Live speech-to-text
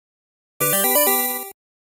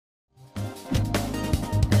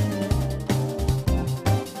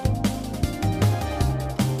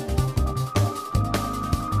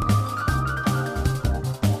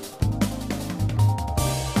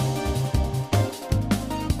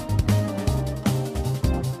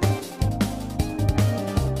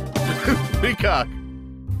Peacock.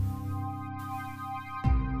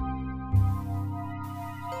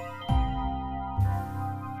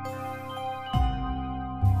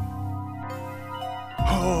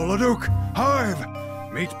 Oh, Leduc, Hive,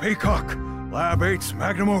 meet Peacock, Lab 8's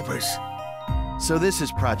magnum opus. So this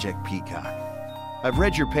is Project Peacock. I've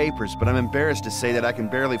read your papers, but I'm embarrassed to say that I can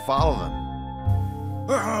barely follow them.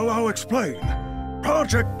 Well, I'll explain.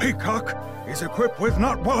 Project Peacock is equipped with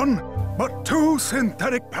not one, but 2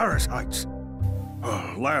 synthetic parasites.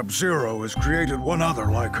 Lab 0 has created one other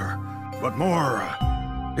like her, but more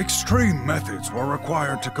extreme methods were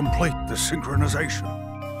required to complete the synchronization.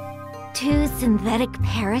 2 synthetic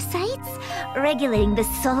parasites? Regulating the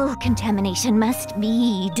soul contamination must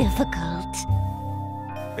be difficult.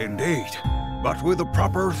 Indeed. But with a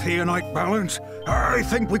proper theonite balance, I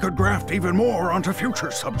think we could graft even more onto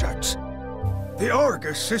future subjects. The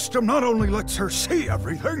Argus system not only lets her see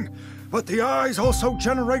everything, but the eyes also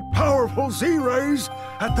generate powerful Z-rays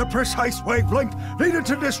at the precise wavelength needed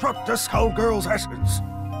to disrupt the Skullgirl's essence.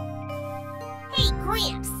 Hey,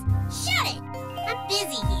 Gramps! Shut it! I'm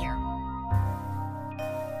busy here.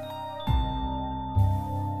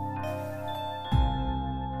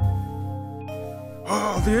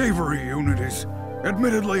 The Avery unit is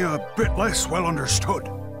admittedly a bit less well understood.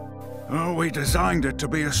 We designed it to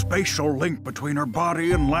be a spatial link between her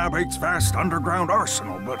body and Lab 8's vast underground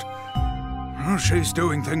arsenal, but she's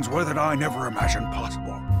doing things with it I never imagined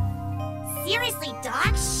possible. Seriously,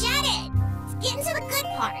 Doc, shut it! Let's get into the good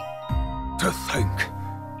part. To think,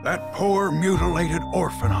 that poor mutilated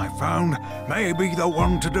orphan I found may be the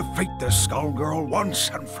one to defeat the Skullgirl once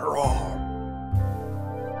and for all.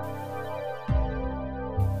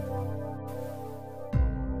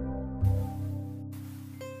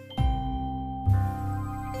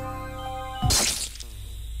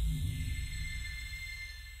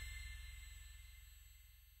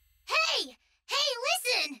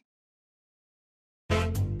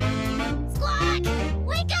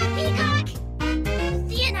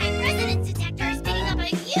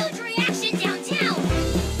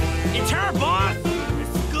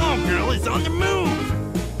 On the move!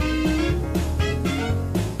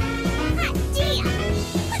 Hot damn!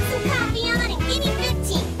 Put some coffee on and give me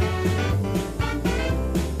 15.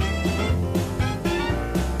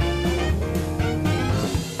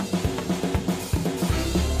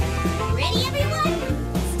 Ready, everyone?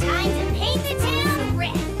 It's time to paint the town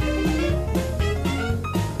red.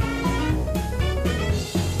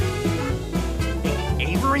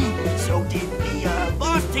 Avery, so did the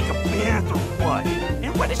boss take a bath or what?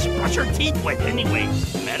 And what does she brush her teeth with anyway?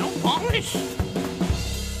 Metal polish?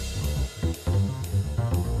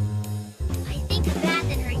 I think a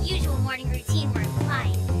bath and her usual morning routine were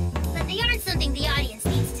implied, but they aren't something the audience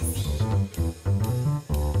needs to see.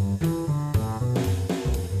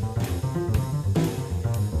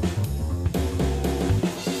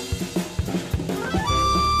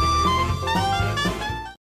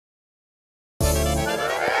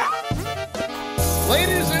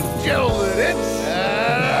 Ladies and gentlemen, it's...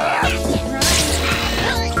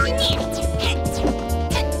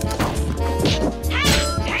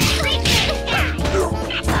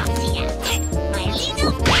 My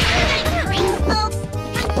little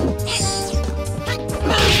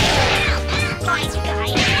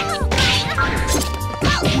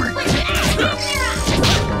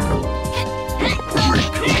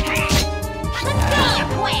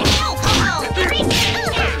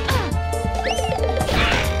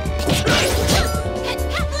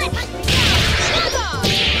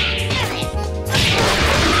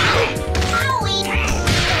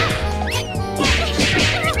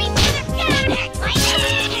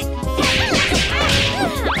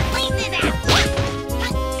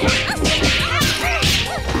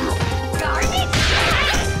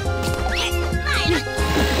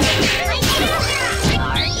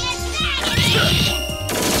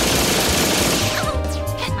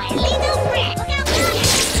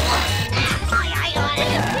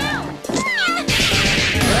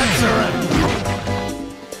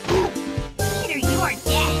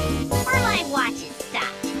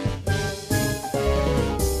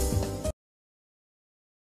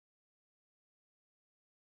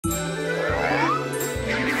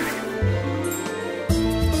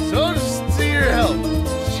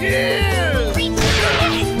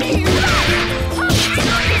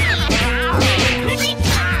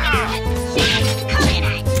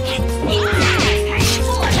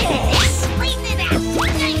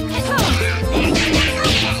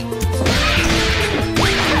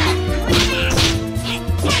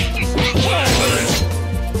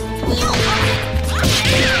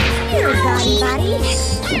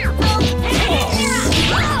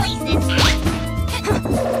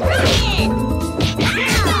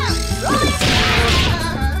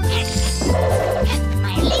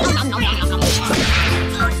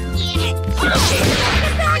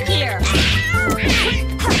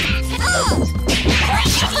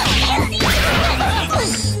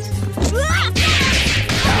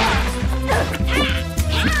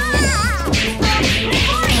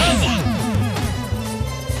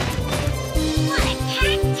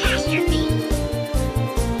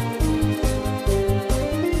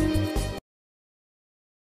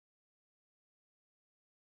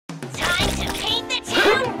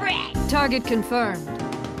Target confirmed.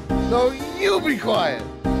 So you be quiet.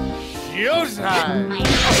 Showtime!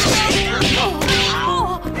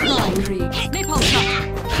 Krieg. Napalm shot.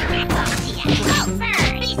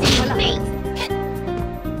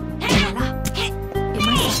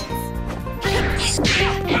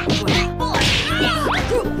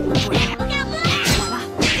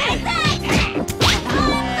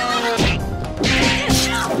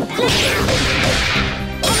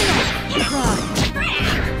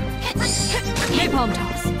 Napalm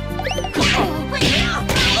toss.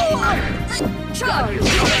 Charge!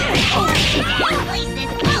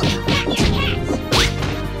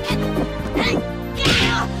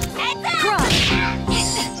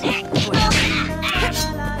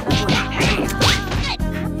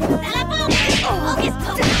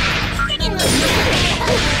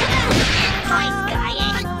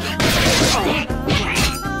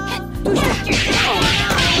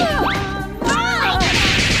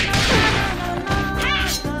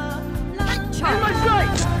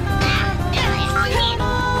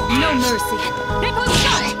 No mercy. Napalm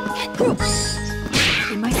shot!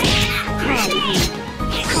 In my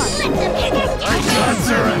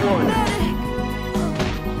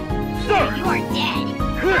You're dead.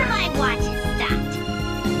 My watch is stopped.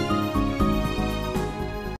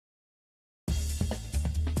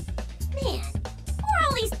 Man, who are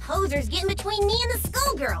all these posers getting between me and the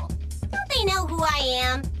Skullgirl? Don't they know who I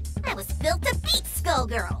am? I was built to beat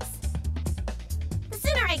Skullgirls. The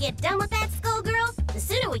sooner I get done with that Skullgirl, the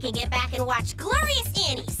sooner we can get back and watch Glorious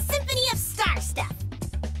Annie's Symphony of Star Stuff.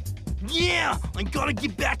 Yeah, I gotta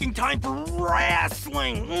get back in time for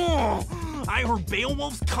wrestling. Oh, I heard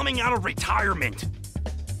Beowulf's coming out of retirement.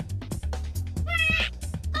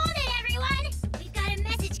 Hold it, everyone! We've got a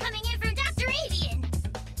message coming in from Dr. Avian.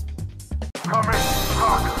 Coming,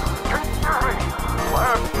 Doc. Keep ready.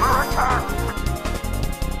 Lab for attack.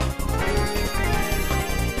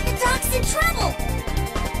 The doc's in trouble!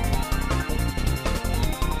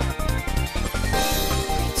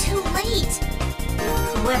 Too late.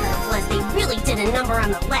 Whoever it was, they really did a number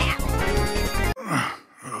on the lab.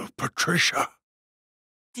 Patricia.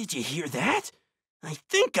 Did you hear that? I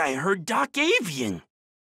think I heard Doc Avian.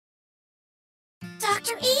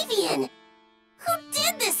 Dr. Avian! Who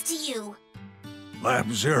did this to you?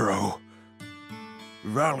 Lab Zero.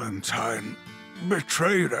 Valentine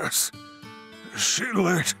betrayed us. She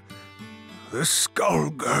let the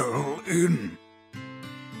Skullgirl in.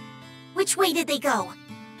 Which way did they go?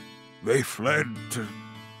 They fled to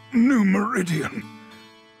New Meridian.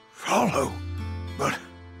 Follow, but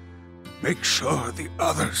make sure the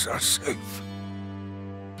others are safe.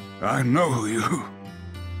 I know you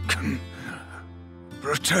can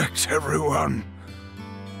protect everyone.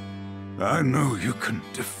 I know you can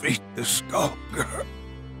defeat the Skullgirl.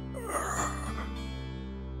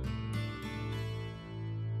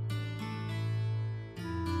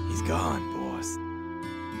 He's gone, boss.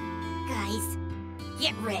 Guys,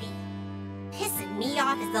 get ready. Pissing me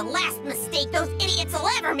off is the last mistake those idiots will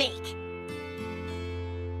ever make.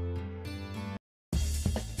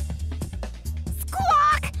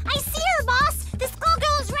 Squawk! I see her, boss! The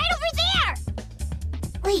Skullgirl is right over there!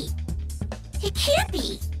 Wait, it can't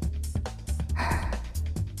be.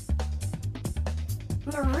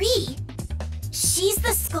 Marie? She's the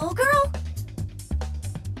Skullgirl?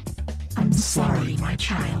 I'm sorry, my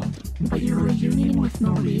child, but your reunion with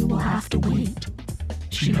Marie will have to wait.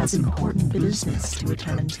 She has important business to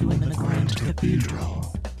attend to in the Grand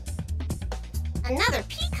Cathedral. Another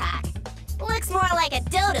peacock? Looks more like a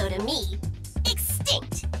dodo to me.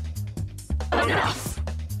 Extinct! Enough!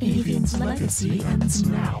 Avian's legacy ends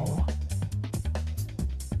now.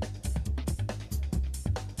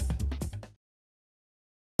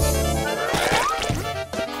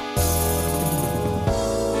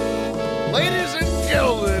 Ladies and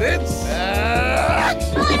gentlemen, it's... Yeah!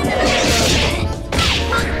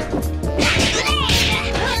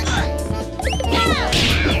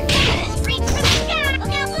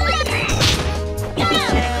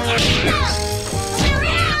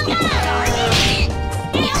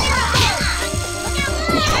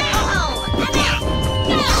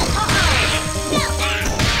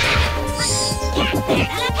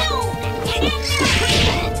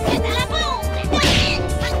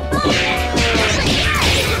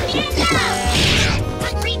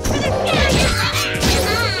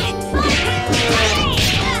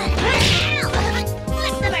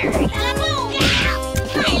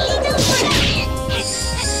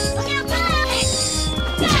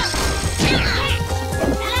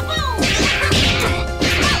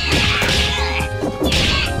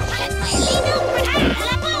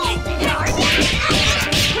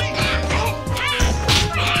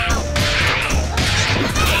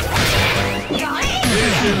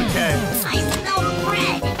 Okay. I smell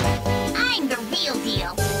bread. I'm the real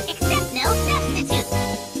deal, except no substitute.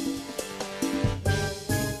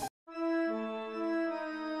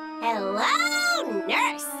 Hello,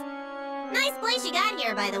 nurse. Nice place you got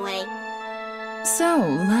here, by the way. So,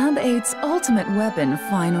 Lab 8's ultimate weapon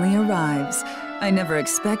finally arrives. I never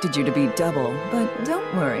expected you to be double, but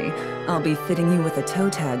don't worry. I'll be fitting you with a toe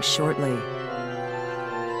tag shortly.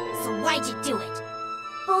 So why'd you do it?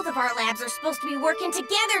 Both of our labs are supposed to be working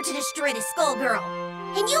together to destroy the Skullgirl.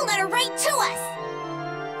 And you let her right to us!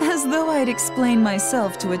 As though I'd explain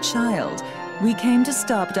myself to a child. We came to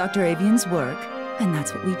stop Dr. Avian's work, and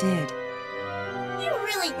that's what we did. You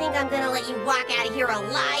really think I'm gonna let you walk out of here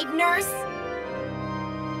alive, nurse?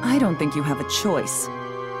 I don't think you have a choice.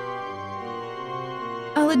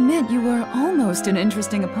 I'll admit you were almost an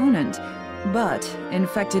interesting opponent, but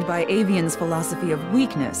infected by Avian's philosophy of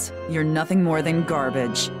weakness, you're nothing more than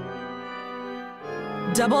garbage.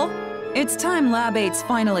 Double, it's time Lab 8's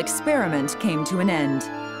final experiment came to an end.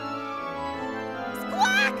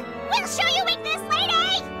 Squawk! We'll show you weakness,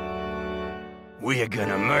 lady! We're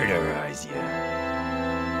gonna murderize you.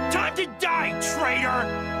 Time to die, traitor!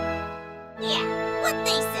 Yeah, what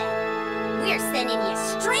they said. We're sending you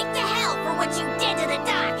straight to hell for what you did to the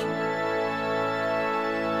doc!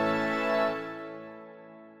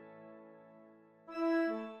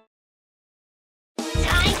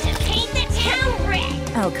 Time to paint the town red!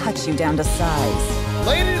 I'll cut you down to size.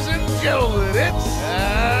 Ladies and gentlemen, it's...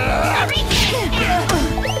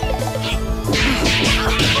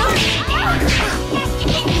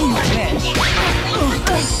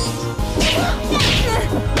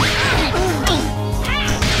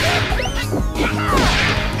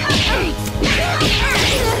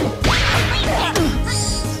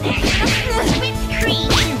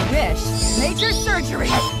 Major surgery!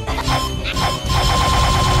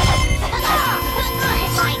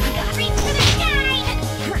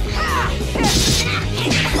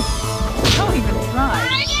 Don't even try.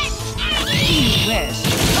 You wish.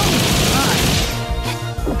 Don't even try.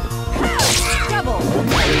 Double.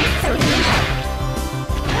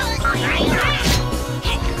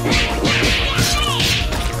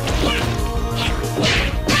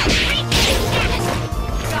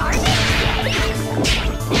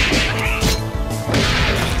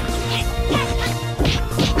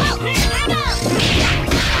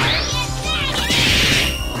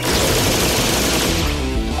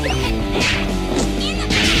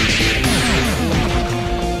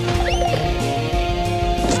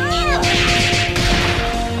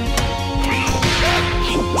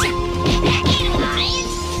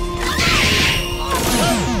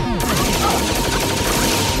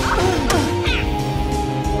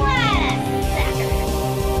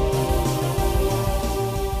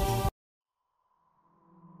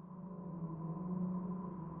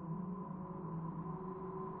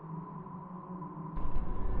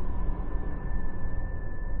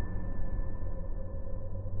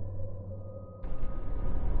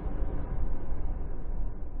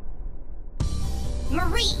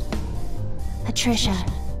 Marie! Patricia,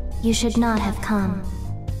 you should not have come.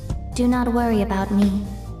 Do not worry about me.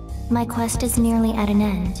 My quest is nearly at an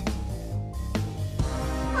end.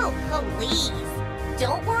 Oh, please.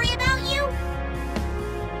 Don't worry about you?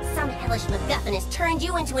 Some hellish MacGuffin has turned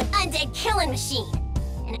you into an undead killing machine.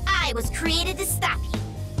 And I was created to stop you.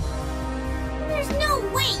 There's no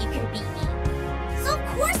way you can beat me. So of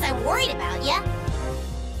course I'm worried about you.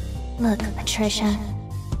 Look, Patricia,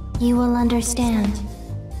 you will understand.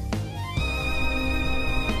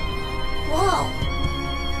 Whoa!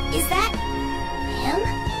 Is that...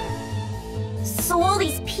 him? So all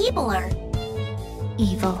these people are...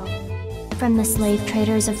 Evil. From the slave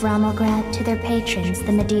traders of Rommelgrad to their patrons,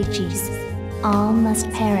 the Medicis. All must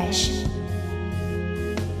perish.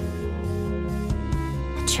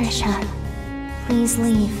 Patricia, please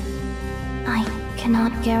leave. I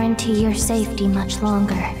cannot guarantee your safety much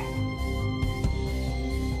longer.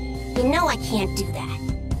 You know I can't do that.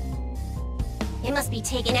 It must be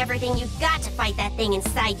taking everything you've got to fight that thing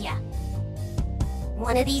inside ya.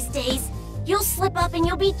 One of these days, you'll slip up and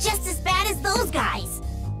you'll be just as bad as those guys.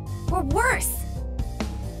 Or worse.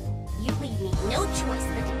 You leave me no choice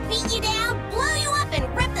but to beat you down, blow you up, and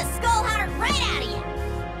rip the skull heart right out of you.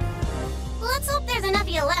 Let's hope there's enough of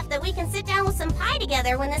you left that we can sit down with some pie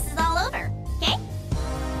together when this is all over, okay?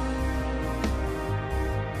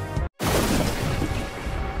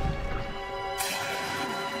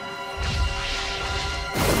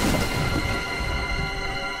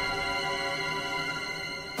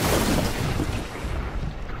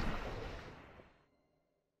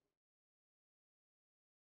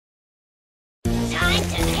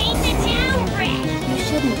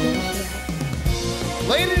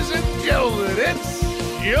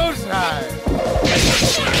 Showtime!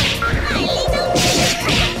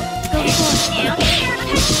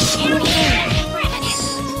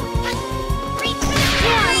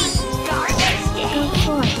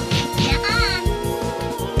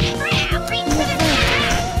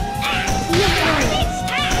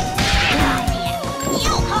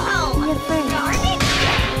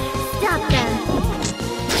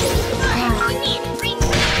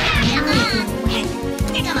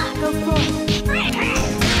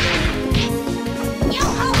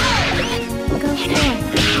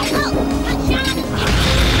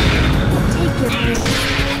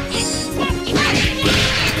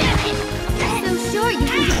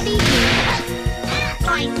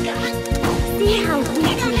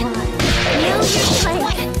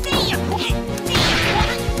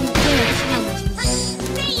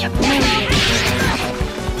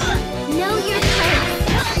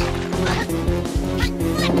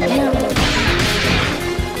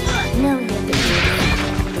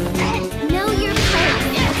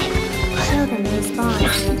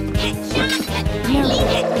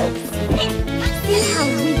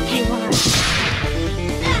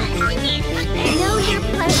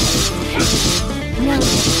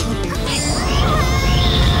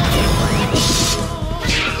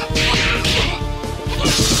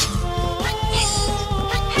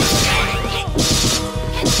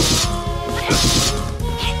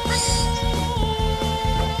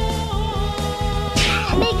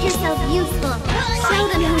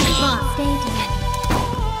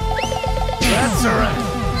 That's alright.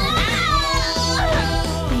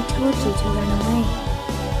 I told you to run away.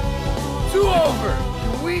 Do-over!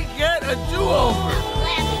 Can we get a do-over?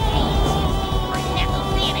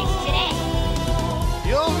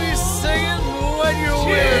 You'll be singing when you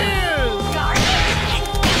win!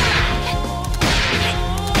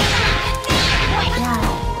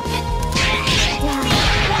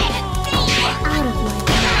 Out of my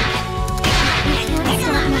way. You can't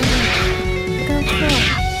stop my way. Go through.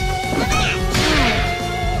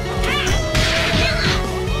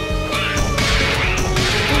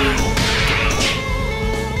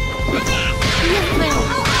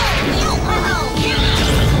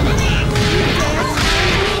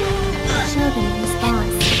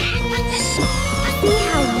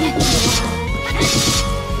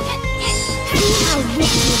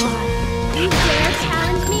 You dare challenge me? You dare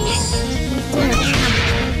challenge me?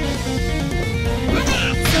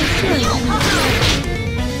 So sure you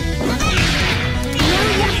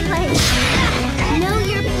know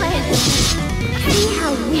your place. See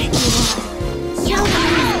how weak you are. Show them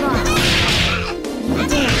who's boss. You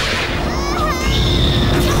dare.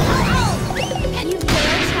 You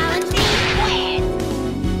dare challenge me?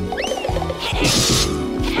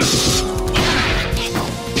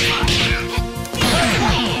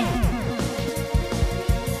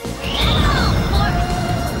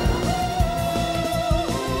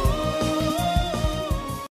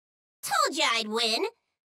 I'd win,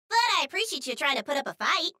 but I appreciate you trying to put up a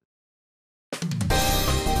fight.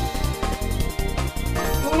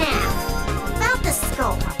 Now, about the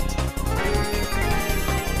skull part.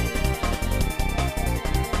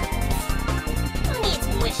 Who needs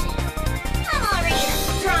wishes? I'm already the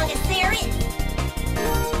strongest there is.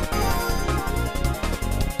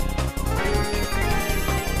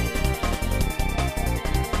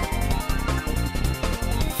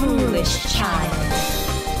 Foolish child.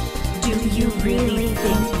 Do you really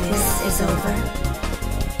think this is over?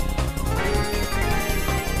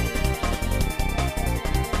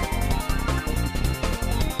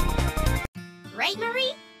 Right,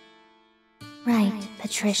 Marie? Right,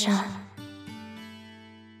 Patricia.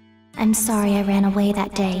 I'm sorry I ran away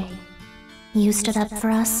that day. You stood up for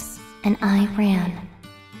us, and I ran.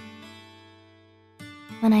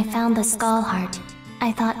 When I found the skull heart,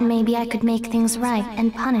 I thought maybe I could make things right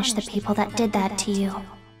and punish the people that did that to you.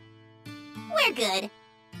 We're good.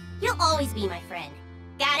 You'll always be my friend.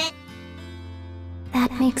 Got it?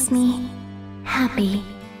 That makes me happy.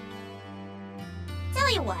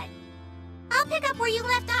 Tell you what, I'll pick up where you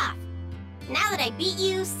left off. Now that I beat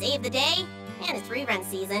you, saved the day, and it's rerun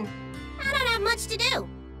season, I don't have much to do.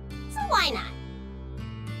 So why not?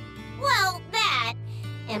 Well, that,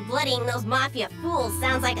 and bloodying those Mafia fools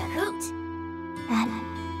sounds like a hoot. That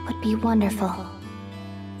would be wonderful.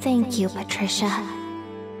 Thank you, Patricia.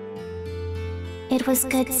 It was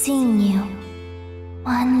good seeing you.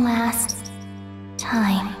 One last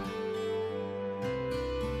time.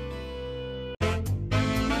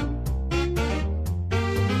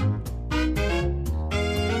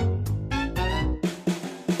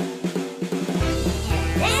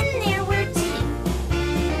 Then there were two.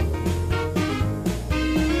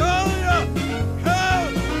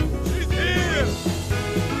 Help!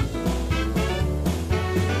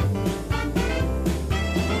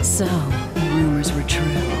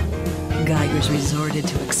 Geiger's resorted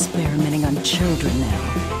to experimenting on children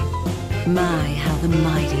now. My, how the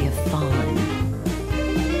mighty have fallen.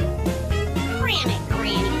 Cram it,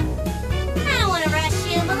 Granny. I don't want to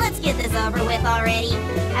rush you, but let's get this over with already.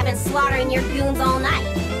 I've been slaughtering your goons all night.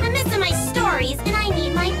 I'm missing my stories, and I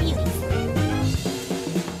need my beauty sleep.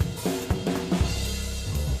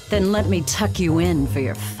 Then let me tuck you in for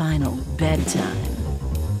your final bedtime.